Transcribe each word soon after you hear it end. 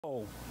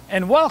Hello,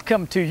 and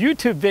welcome to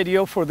YouTube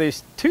video for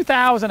this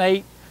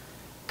 2008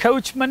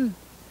 Coachmen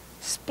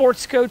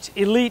Sportscoach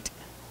Elite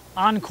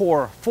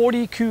Encore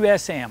 40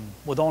 QSM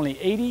with only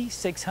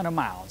 8,600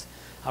 miles.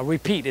 I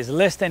repeat, it's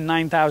less than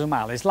 9,000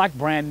 miles. It's like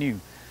brand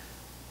new.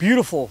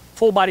 Beautiful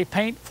full body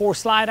paint, 4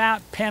 slide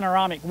out,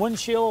 panoramic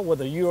windshield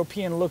with a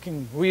European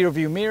looking rear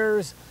view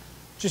mirrors.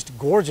 Just a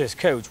gorgeous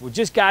coach. We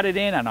just got it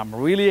in and I'm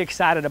really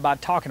excited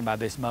about talking about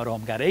this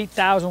motorhome. Got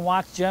 8,000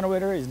 watts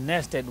generator, is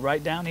nested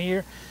right down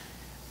here.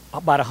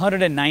 About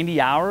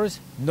 190 hours,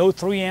 no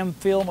 3M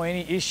film or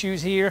any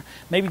issues here.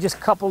 Maybe just a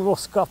couple little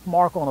scuff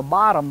mark on the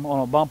bottom on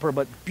a bumper,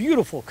 but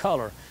beautiful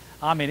color.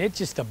 I mean, it's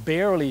just a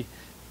barely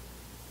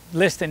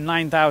less than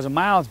 9,000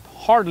 miles,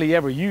 hardly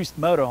ever used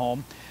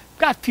motorhome.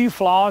 Got a few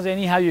flaws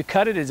anyhow you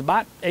cut it. It's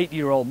about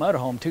 8-year-old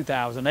motorhome,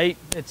 2008.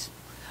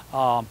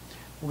 We're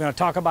gonna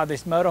talk about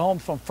this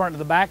motorhome from front to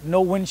the back.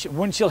 No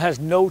windshield has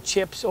no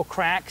chips or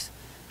cracks.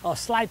 A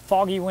slight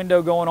foggy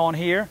window going on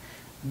here.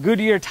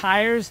 Goodyear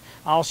tires,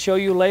 I'll show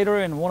you later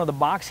in one of the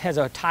box, has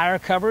a tire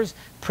covers.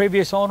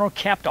 Previous owner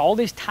kept all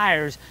these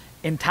tires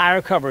in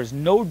tire covers.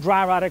 No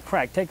dry rotted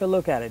crack. Take a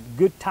look at it.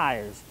 Good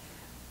tires.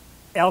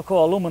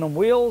 Elko aluminum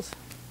wheels.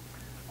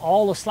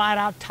 All the slide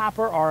out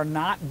topper are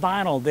not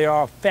vinyl. They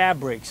are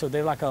fabric. So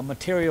they're like a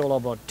material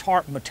of a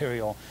tarp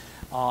material.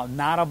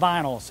 Not a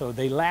vinyl. So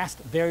they last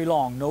very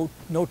long.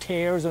 No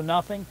tears or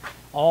nothing.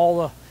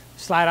 All the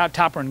slide out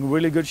topper in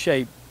really good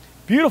shape.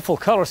 Beautiful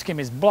color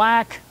scheme is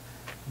black,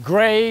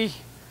 gray, a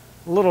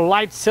little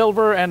light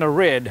silver, and a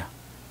red.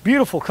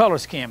 Beautiful color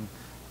scheme.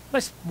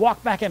 Let's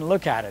walk back and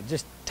look at it.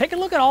 Just take a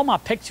look at all my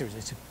pictures.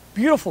 It's a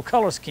beautiful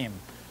color scheme.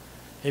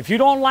 If you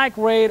don't like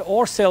red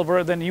or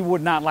silver, then you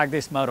would not like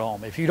this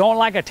motorhome. If you don't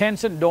like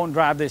attention, don't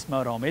drive this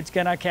motorhome. It's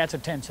gonna catch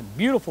attention.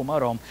 Beautiful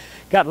motorhome.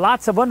 Got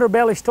lots of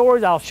underbelly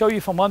storage. I'll show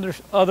you from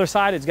other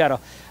side. It's got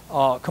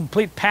a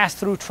complete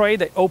pass-through tray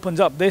that opens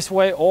up this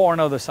way or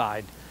another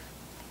side.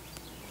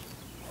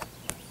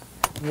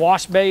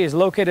 Wash bay is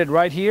located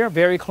right here,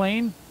 very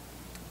clean.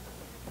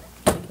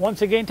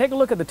 Once again, take a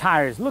look at the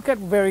tires. Look at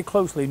very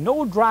closely.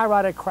 No dry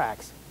rotted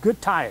cracks.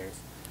 Good tires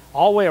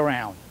all the way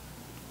around.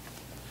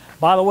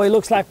 By the way,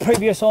 looks like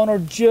previous owner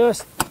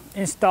just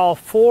installed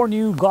 4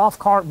 new golf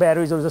cart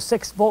batteries. There was a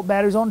 6-volt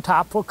batteries on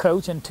top for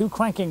coach and 2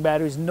 cranking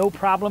batteries. No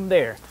problem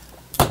there.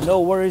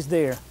 No worries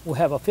there. We'll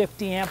have a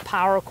 50 amp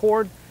power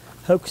cord,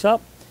 hooks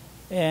up,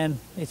 and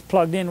it's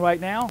plugged in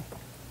right now.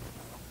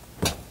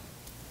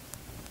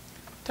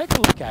 Take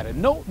a look at it.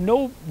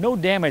 No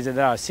damage that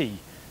I see.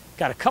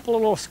 Got a couple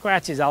of little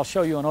scratches I'll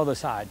show you on the other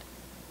side.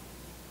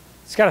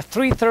 It's got a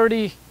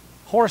 330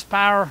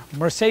 horsepower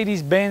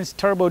Mercedes-Benz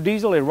turbo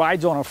diesel. It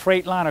rides on a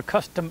Freightliner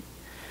custom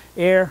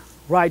air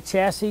ride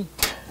chassis.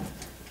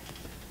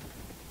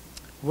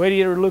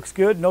 Radiator looks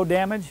good, no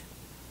damage.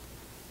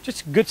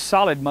 Just a good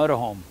solid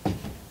motorhome.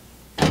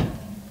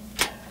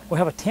 We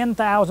have a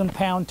 10,000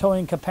 pound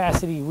towing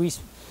capacity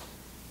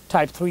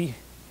Type 3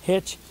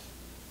 hitch.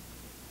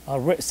 A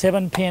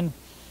 7-pin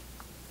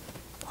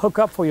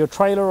hookup for your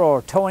trailer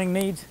or towing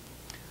needs.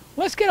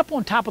 Let's get up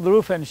on top of the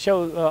roof and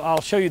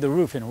I'll show you the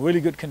roof in really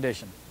good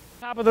condition.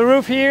 Top of the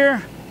roof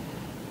here,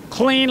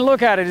 clean.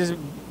 Look at it. It's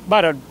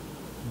about as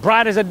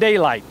bright as a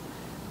daylight.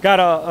 Got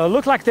a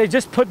look like they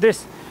just put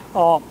this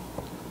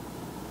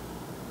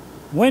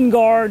wind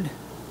guard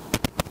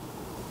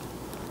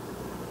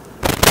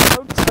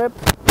strip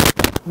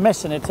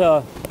missing. It's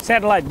a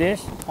satellite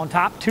dish on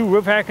top. 2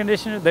 roof air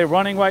conditioners. They're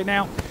running right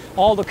now.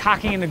 All the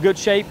caulking in a good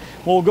shape.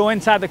 We'll go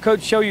inside the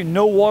coach, show you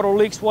no water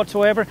leaks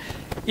whatsoever.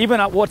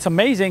 Even what's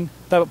amazing,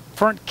 the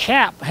front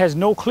cap has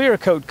no clear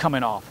coat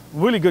coming off.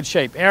 Really good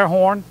shape. Air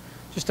horn,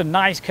 just a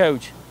nice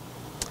coach.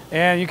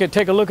 And you can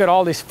take a look at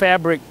all this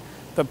fabric,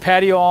 the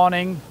patio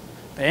awning,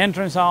 the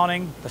entrance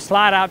awning, the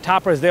slide out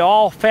toppers. They're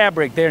all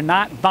fabric. They're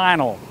not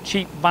vinyl,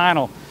 cheap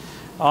vinyl.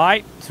 All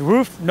right, so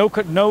roof,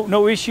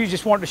 no issues.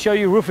 Just wanted to show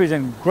you roof is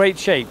in great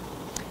shape.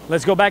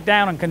 Let's go back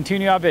down and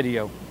continue our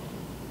video.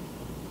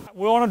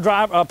 We're on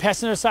a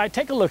passenger side.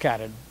 Take a look at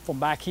it from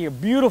back here.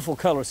 Beautiful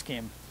color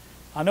scheme.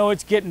 I know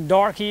it's getting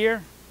dark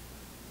here,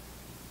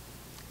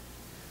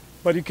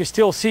 but you can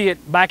still see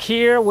it. Back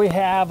here we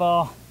have,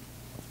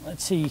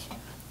 let's see,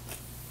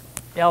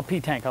 LP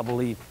tank, I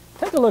believe.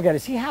 Take a look at it.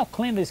 See how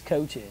clean this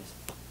coach is.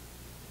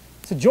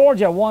 It's a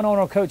Georgia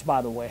 1-owner coach,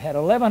 by the way. Had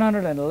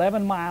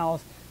 1,111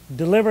 miles,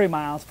 delivery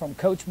miles from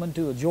Coachmen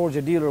to a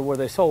Georgia dealer where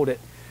they sold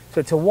it.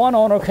 So it's a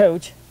 1-owner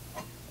coach.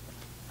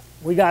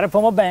 We got it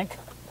from a bank.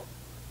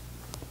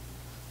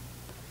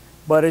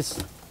 But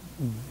it's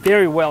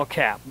very well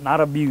capped, not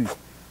abused.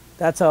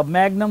 That's a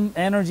Magnum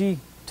Energy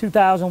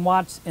 2,000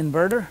 watts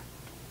inverter.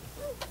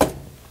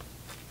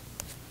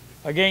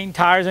 Again,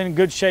 tires in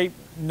good shape,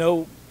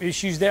 no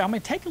issues there. I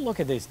mean, take a look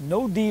at this.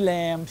 No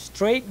D-lam,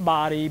 straight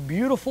body,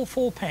 beautiful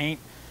full paint.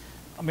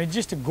 I mean,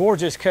 just a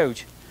gorgeous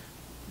coach.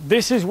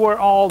 This is where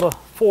all the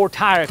 4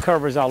 tire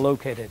covers are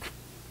located.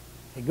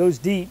 It goes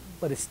deep,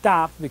 but it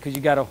stops because you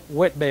got a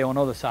wet bay on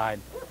the other side.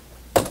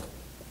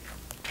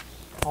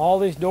 All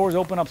these doors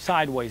open up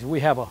sideways.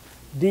 We have a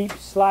deep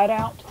slide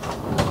out.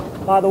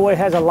 By the way, it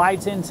has a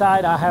lights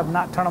inside. I have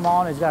not turned them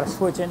on. It's got a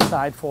switch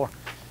inside for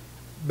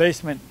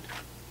basement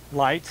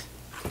lights.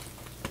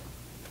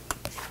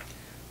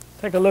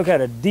 Take a look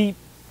at a deep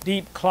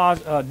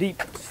closet,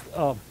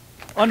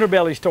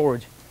 underbelly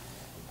storage.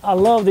 I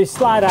love these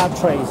slide out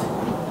trays.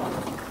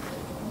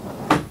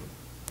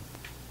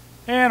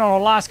 And on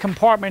the last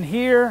compartment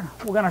here,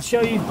 we're going to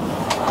show you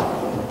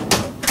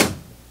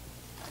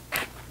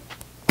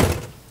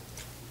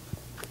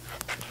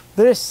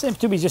this seems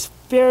to be just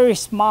very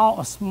small,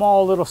 a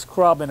small little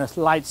scrub and a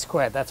light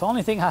square. That's the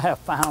only thing I have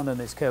found in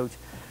this coach.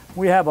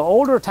 We have an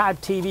older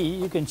type TV.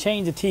 You can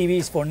change the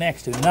TVs for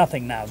next to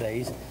nothing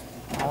nowadays.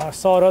 I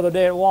saw it the other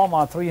day at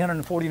Walmart,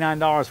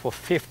 $349 for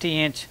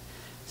 50-inch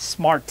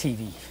smart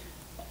TV.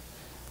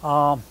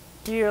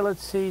 Here,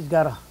 let's see, he's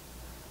got a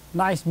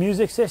nice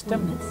music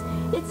system.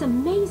 It's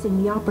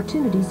amazing the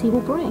opportunities he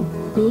will bring.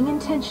 Being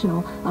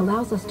intentional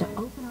allows us to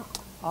open up.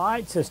 All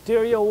right, so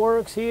stereo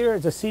works here.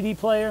 It's a CD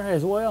player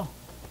as well.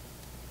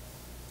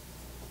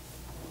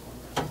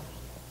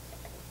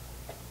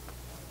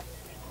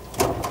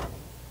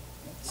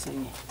 Let's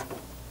see.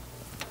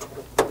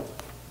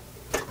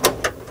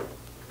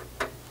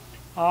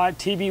 All right,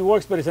 TV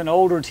works, but it's an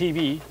older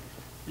TV.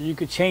 You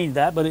could change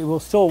that, but it will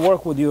still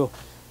work with your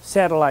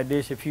satellite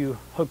dish if you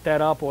hook that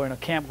up, or in a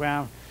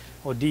campground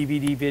or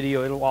DVD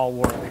video, it'll all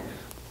work.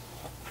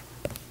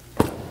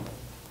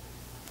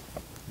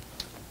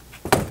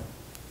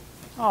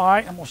 All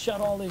right, I'm gonna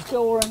shut all these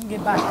doors and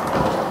get back.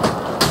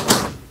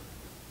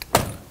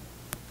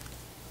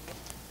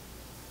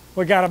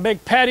 We got a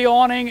big patio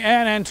awning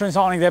and entrance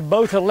awning. They're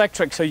both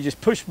electric, so you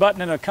just push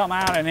button and it'll come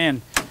out and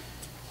in.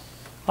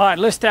 All right,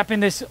 let's step in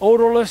this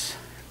odorless,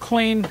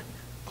 clean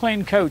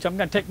coach. I'm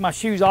gonna take my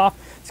shoes off.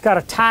 It's got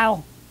a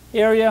tile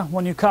area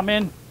when you come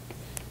in.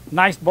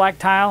 Nice black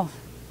tile.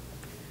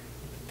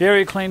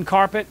 Very clean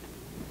carpet.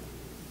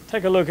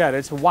 Take a look at it.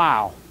 It's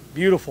wow,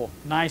 beautiful,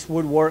 nice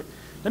woodwork.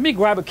 Let me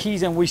grab the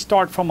keys and we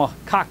start from a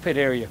cockpit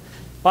area.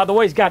 By the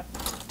way, it's got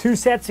 2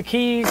 sets of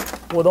keys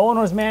with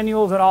owner's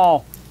manuals and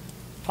all.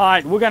 All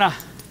right, we're gonna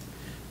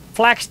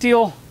flat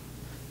steel.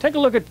 Take a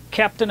look at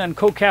captain and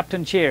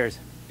co-captain chairs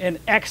in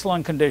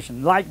excellent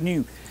condition, like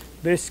new.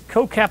 This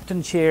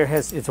co-captain chair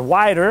it's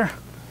wider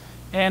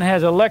and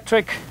has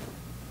electric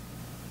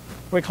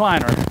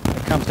recliner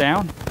that comes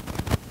down.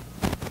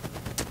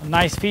 A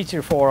nice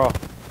feature for a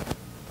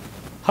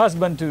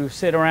husband to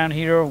sit around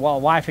here while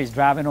wife is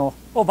driving, or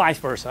vice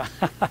versa.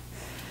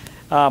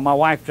 My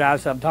wife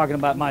drives, so I'm talking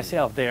about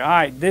myself there. All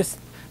right, they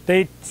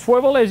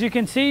swivel, as you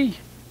can see.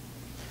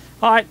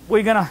 All right,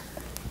 we're gonna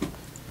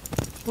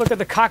look at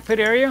the cockpit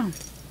area.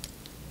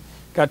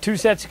 Got 2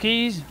 sets of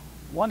keys.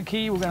 1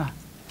 key, we're gonna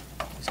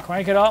just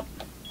crank it up.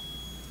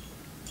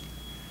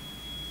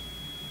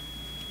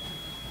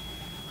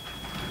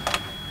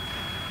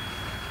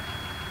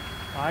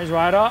 Eyes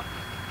right up.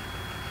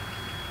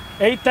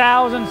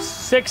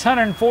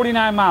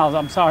 8,649 miles.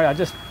 I'm sorry, I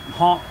just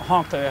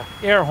honked the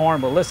air horn,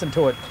 but listen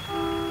to it.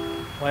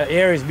 Well,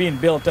 air is being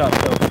built up.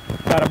 So,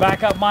 got a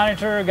backup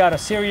monitor, got a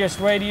Sirius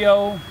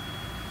radio,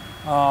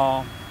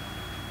 got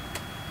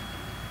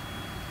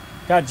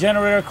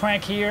generator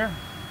crank here.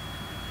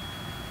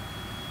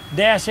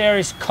 Dash air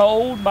is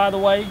cold, by the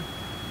way.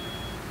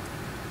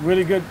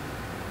 Really good.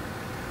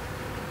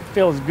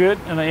 Feels good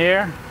in the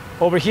air.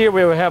 Over here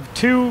we will have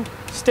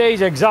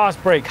 2-stage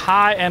exhaust brake,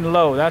 high and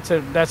low. That's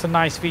a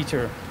nice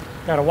feature.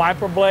 Got a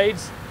wiper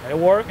blades. They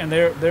work and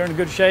they're in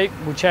good shape.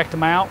 We checked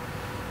them out.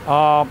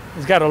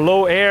 It's got a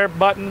low air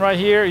button right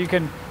here. You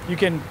can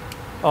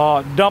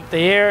dump the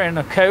air in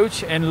the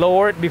coach and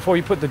lower it before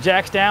you put the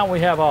jacks down.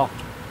 We have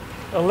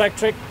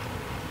electric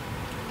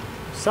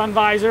sun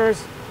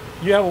visors.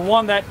 You have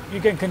one that you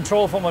can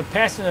control from a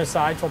passenger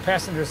side, for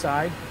passenger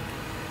side.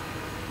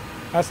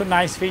 That's a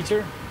nice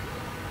feature.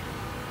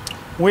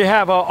 We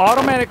have an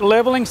automatic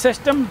leveling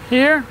system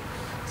here.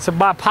 It's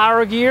by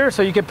power gear,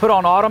 so you can put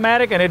on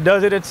automatic and it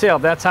does it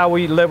itself. That's how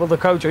we level the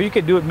coach, or you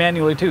could do it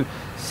manually too.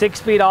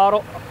 6-speed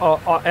auto,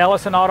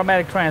 Allison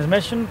automatic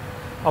transmission,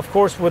 of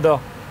course with a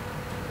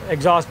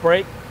exhaust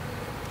brake.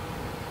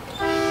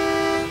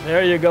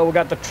 There you go, we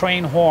got the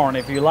train horn.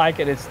 If you like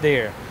it, it's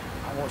there.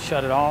 I won't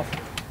shut it off.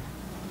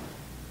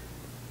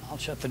 I'll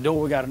shut the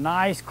door. We got a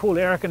nice, cool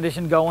air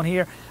condition going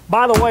here.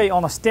 By the way,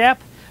 on a step,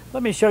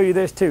 let me show you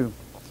this too.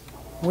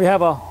 We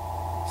have a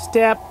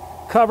step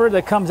cover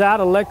that comes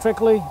out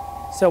electrically,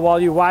 so while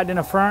you ride in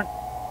the front,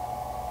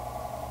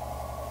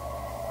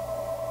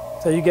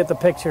 so you get the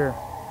picture.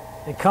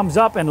 It comes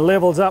up and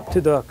levels up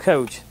to the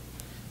coach.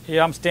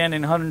 Here I'm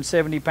standing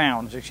 170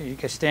 pounds. You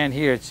can stand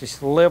here. It's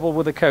just level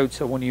with the coach,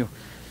 so when you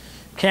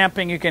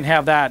camping, you can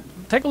have that.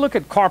 Take a look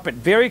at carpet.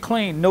 Very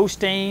clean, no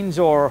stains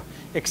or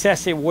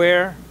excessive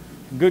wear.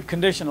 Good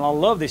condition. I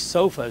love these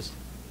sofas.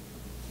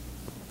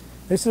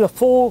 This is a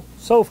full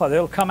sofa.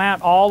 They'll come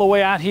out all the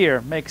way out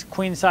here. Makes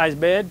queen size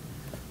bed.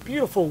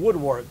 Beautiful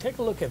woodwork. Take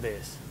a look at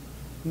this.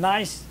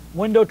 Nice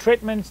window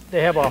treatments.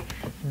 They have a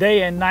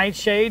day and night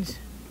shades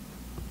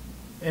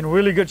in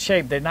really good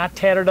shape. They're not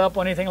tattered up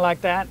or anything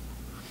like that.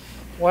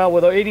 Well,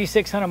 with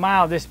 8,600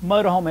 miles, this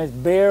motorhome has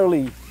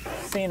barely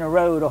seen a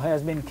road or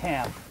has been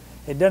camped.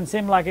 It doesn't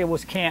seem like it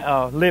was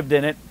lived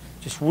in it.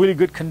 Just really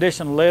good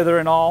condition, leather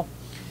and all.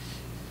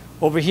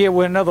 Over here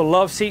with another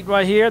love seat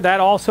right here. That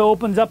also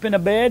opens up in a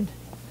bed.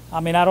 I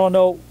mean, I don't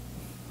know,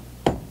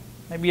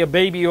 maybe a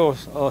baby or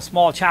a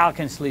small child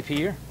can sleep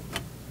here.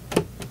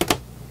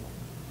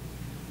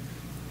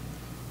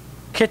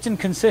 Kitchen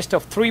consists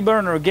of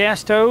 3-burner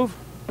gas stove,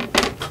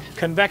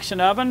 convection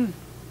oven.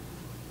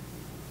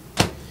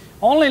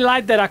 Only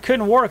light that I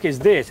couldn't work is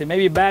this. It may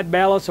be bad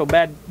ballast or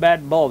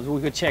bad bulbs.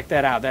 We could check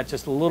that out. That's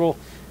just a little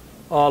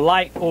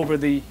light over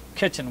the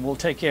kitchen. We'll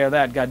take care of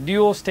that. Got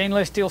dual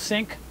stainless steel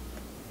sink.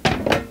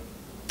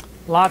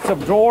 Lots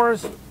of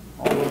drawers.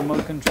 All the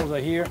remote controls are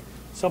here.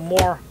 Some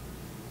more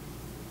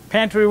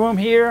pantry room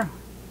here.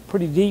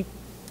 Pretty deep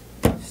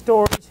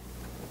storage.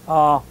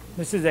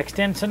 This is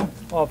extension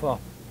of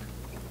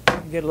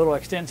get a little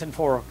extension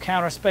for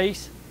counter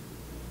space.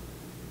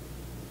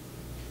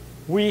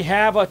 We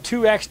have a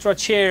 2 extra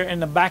chair in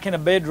the back in the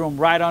bedroom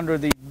right under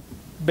the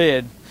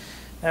bed.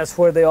 That's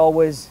where they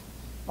always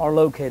are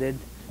located.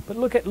 But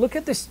look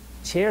at this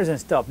chairs and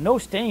stuff. No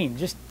stain,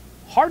 just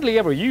hardly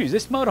ever used.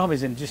 This motorhome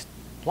is in just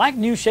like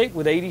new shape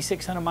with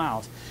 8,600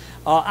 miles.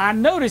 I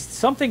noticed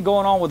something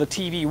going on with the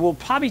TV. We'll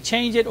probably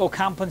change it or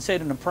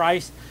compensate in the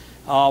price.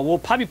 We'll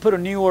probably put a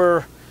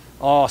newer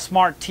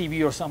smart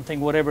TV or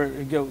something, whatever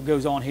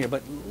goes on here.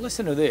 But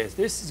listen to this.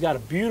 This has got a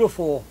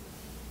beautiful,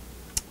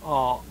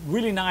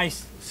 really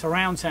nice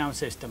surround sound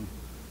system.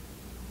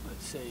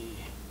 Let's see.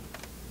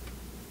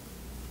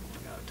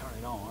 I gotta turn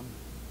it on.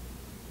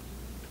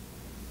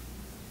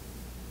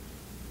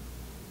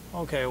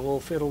 Okay, we'll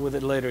fiddle with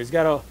it later. It's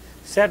got a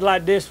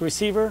satellite dish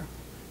receiver.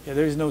 Yeah,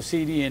 there's no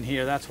CD in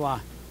here. That's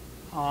why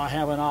I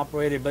haven't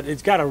operated. But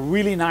it's got a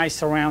really nice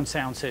surround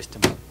sound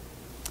system.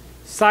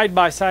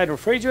 Side-by-side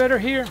refrigerator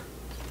here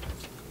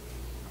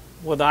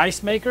with the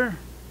ice maker.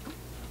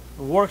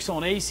 It works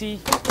on AC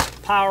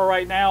power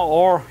right now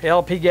or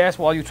LP gas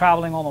while you're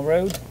traveling on the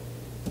road.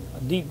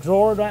 A deep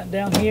drawer right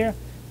down here.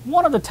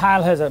 One of the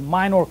tile has a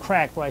minor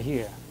crack right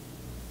here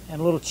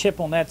and a little chip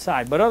on that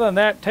side. But other than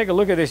that, take a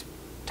look at this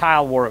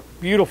tile work.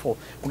 Beautiful.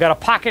 We've got a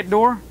pocket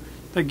door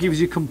that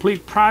gives you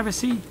complete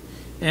privacy,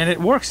 and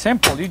it works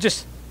simple. You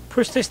just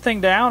push this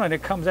thing down and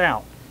it comes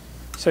out.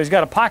 So he's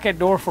got a pocket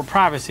door for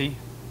privacy.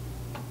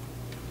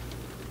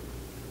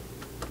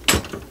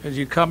 As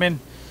you come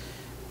in,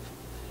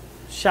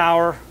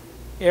 shower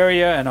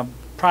area and a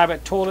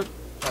private toilet.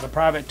 Got a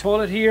private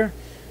toilet here.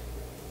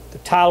 The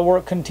tile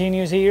work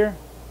continues here.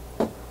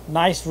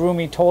 Nice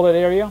roomy toilet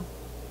area.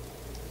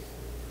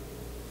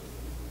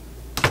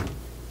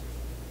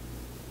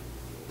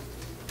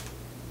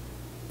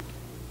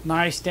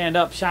 Nice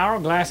stand-up shower,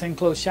 glass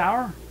enclosed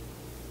shower.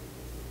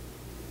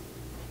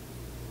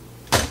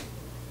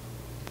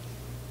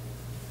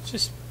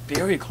 Just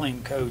very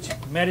clean coach.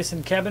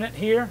 Medicine cabinet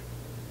here.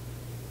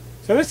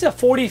 So this is a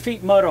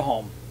 40-feet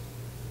motorhome.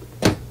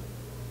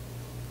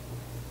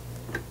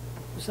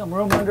 Some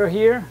room under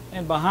here,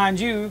 and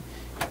behind you,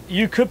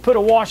 you could put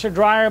a washer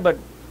dryer, but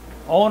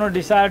owner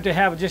decided to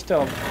have just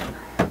a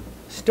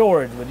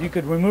storage. But you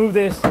could remove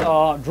this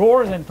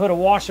drawers and put a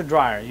washer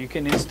dryer. You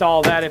can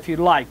install that if you'd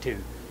like to.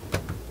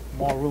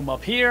 More room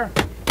up here.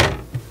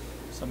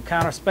 Some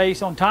counter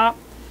space on top.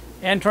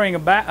 Entering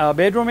a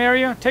bedroom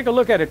area. Take a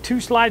look at it.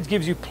 2 slides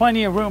gives you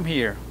plenty of room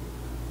here.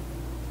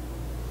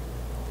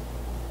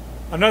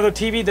 Another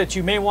TV that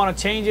you may want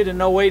to change it, and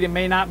no wait, it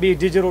may not be a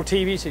digital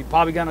TV, so you're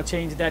probably going to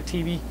change that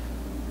TV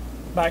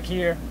back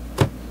here.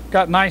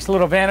 Got a nice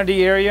little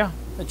vanity area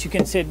that you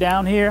can sit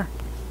down here.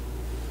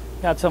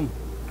 Got some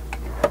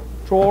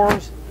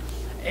drawers,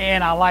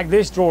 and I like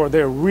this drawer.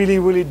 They're really,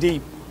 really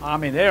deep. I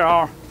mean, there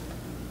are,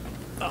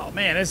 oh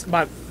man, it's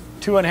about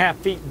 2.5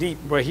 feet deep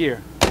right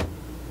here.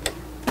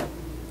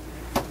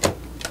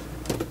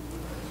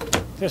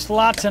 Just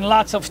lots and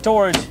lots of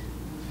storage.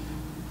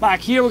 Back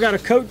here we got a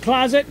coat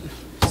closet,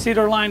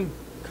 cedar lined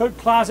coat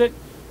closet.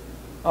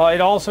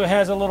 It also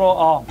has a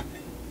little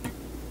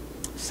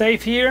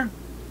safe here.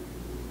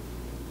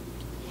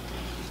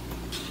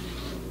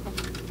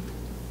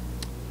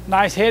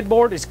 Nice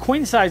headboard. It's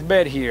queen size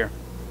bed here.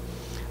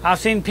 I've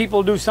seen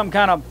people do some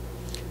kind of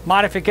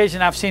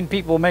modification. I've seen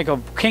people make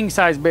a king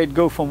size bed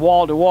go from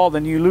wall to wall,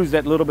 then you lose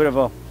that little bit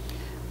of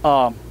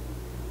a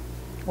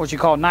what you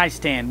call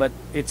nightstand, but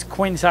it's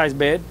queen size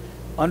bed.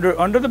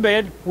 Under the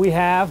bed we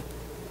have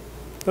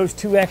those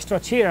 2 extra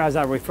chairs as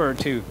I referred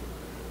to,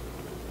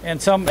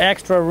 and some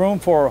extra room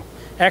for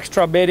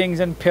extra beddings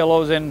and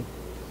pillows and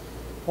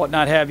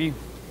whatnot have you.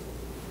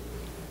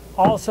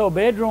 Also,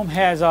 bedroom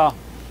has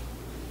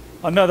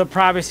another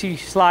privacy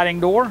sliding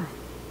door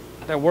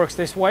that works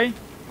this way.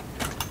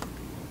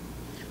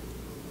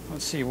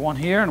 Let's see, one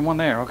here and one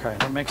there. Okay,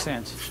 that makes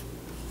sense.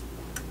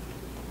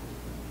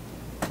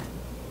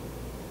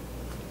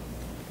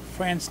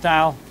 French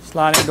style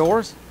sliding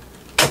doors.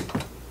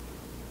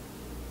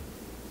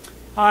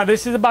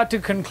 This is about to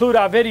conclude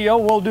our video.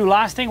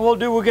 Last thing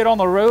we'll get on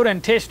the road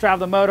and test drive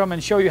the motorhome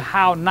and show you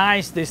how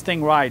nice this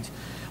thing rides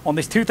on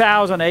this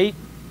 2008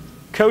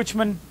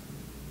 Coachmen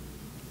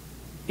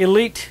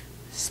Elite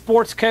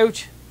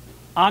Sportscoach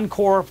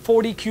Encore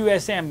 40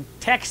 QSM.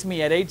 Text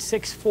me at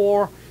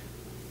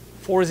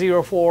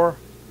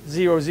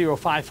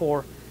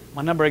 864-404-0054.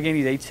 My number again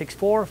is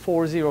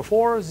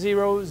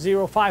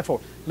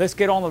 864-404-0054. Let's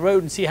get on the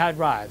road and see how it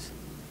drives.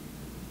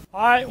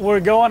 All right, we're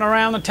going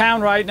around the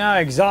town right now.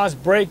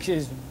 Exhaust brake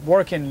is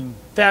working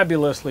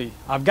fabulously.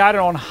 I've got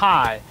it on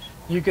high.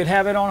 You could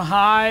have it on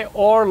high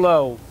or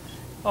low.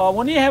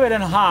 When you have it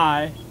in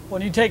high,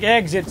 when you take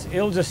exits,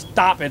 it'll just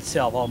stop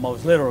itself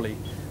almost, literally.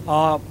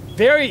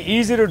 Very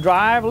easy to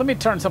drive. Let me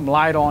turn some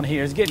light on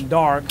here. It's getting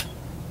dark.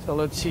 So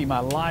let's see, my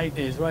light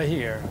is right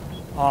here.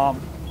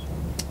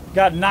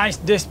 Got a nice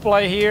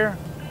display here.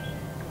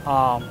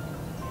 Got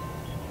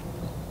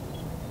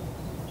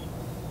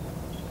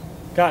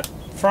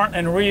front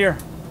and rear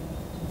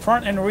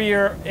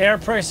air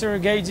pressure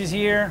gauges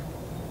here.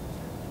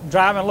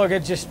 Driving, look,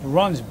 it just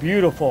runs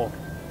beautiful.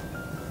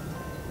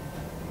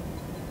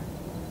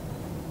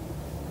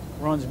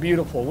 Runs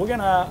beautiful. We're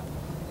gonna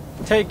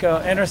take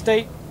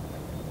interstate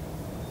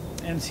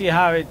and see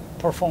how it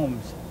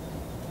performs.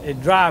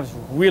 It drives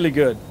really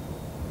good.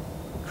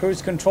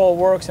 Cruise control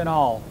works and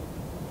all.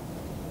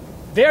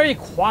 Very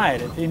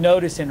quiet, if you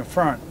notice, in the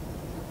front,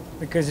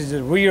 because it's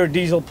a rear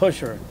diesel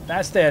pusher.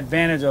 That's the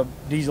advantage of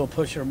diesel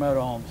pusher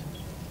motorhomes.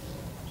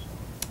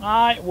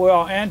 All right,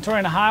 we're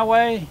entering the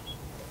highway.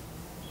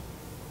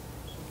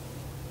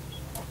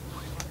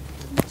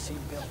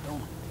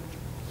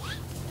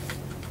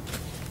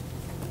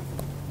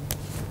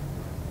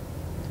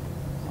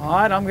 All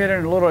right, I'm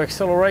getting a little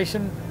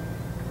acceleration.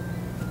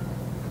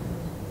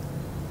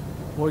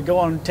 We're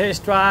going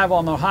test drive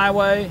on the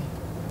highway,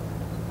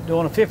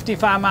 doing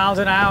 55 miles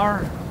an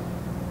hour,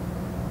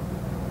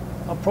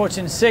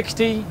 approaching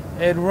 60.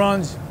 It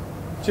runs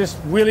just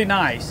really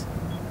nice.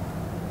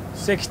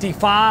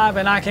 65,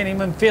 and I can't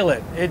even feel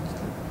it.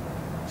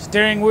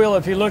 Steering wheel,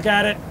 if you look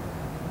at it,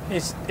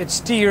 it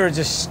steers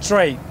just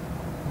straight.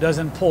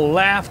 Doesn't pull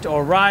left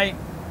or right.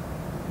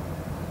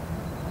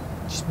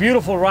 Just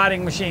beautiful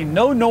riding machine.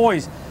 No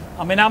noise.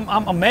 I mean,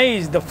 I'm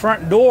amazed the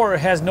front door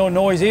has no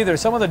noise either.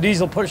 Some of the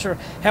diesel pusher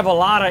have a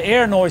lot of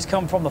air noise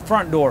come from the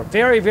front door.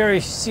 Very, very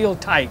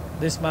sealed tight,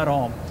 this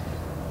motorhome.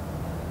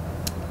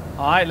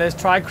 All right, let's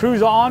try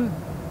cruise on.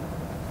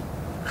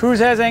 Cruise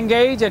has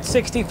engaged at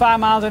 65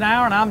 miles an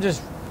hour, and I'm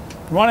just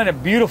running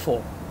it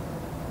beautiful.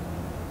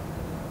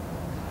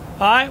 All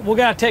right, we're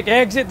gonna take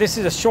exit. This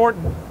is a short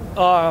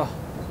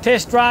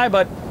test drive,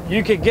 but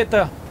you could get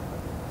the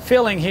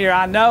feeling here.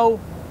 I know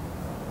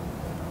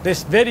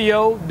this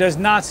video does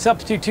not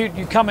substitute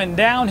you coming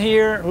down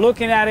here,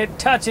 looking at it,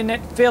 touching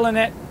it, feeling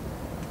it.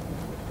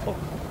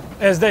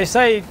 As they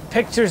say,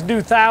 pictures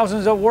do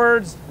thousands of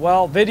words.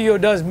 Well, video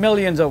does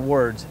millions of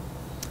words.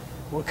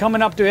 We're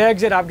coming up to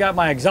exit. I've got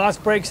my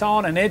exhaust brakes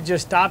on, and it's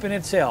just stopping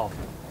itself.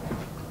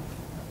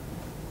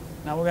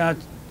 Now we're gonna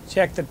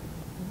check the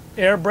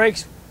air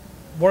brakes.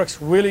 Works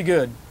really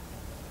good.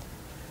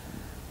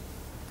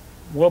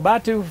 We're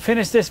about to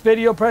finish this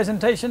video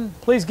presentation.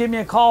 Please give me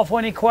a call for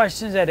any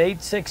questions at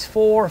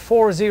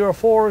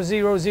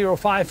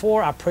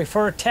 864-404-0054. I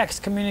prefer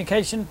text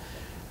communication,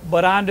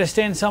 but I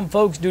understand some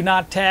folks do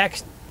not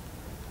text.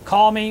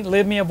 Call me,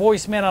 leave me a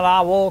voicemail, and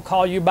I will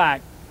call you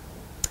back.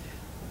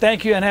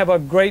 Thank you and have a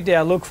great day.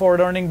 I look forward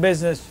to earning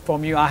business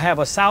from you. I have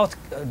a South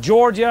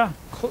Georgia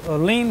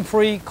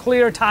lien-free,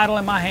 clear title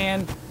in my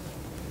hand,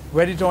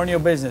 ready to earn your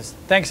business.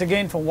 Thanks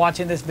again for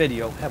watching this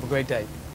video. Have a great day.